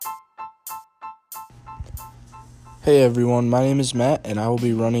Hey everyone, my name is Matt, and I will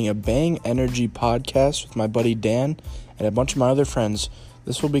be running a Bang Energy podcast with my buddy Dan and a bunch of my other friends.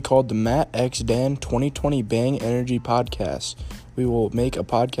 This will be called the Matt X Dan 2020 Bang Energy Podcast. We will make a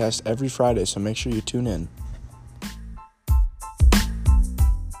podcast every Friday, so make sure you tune in.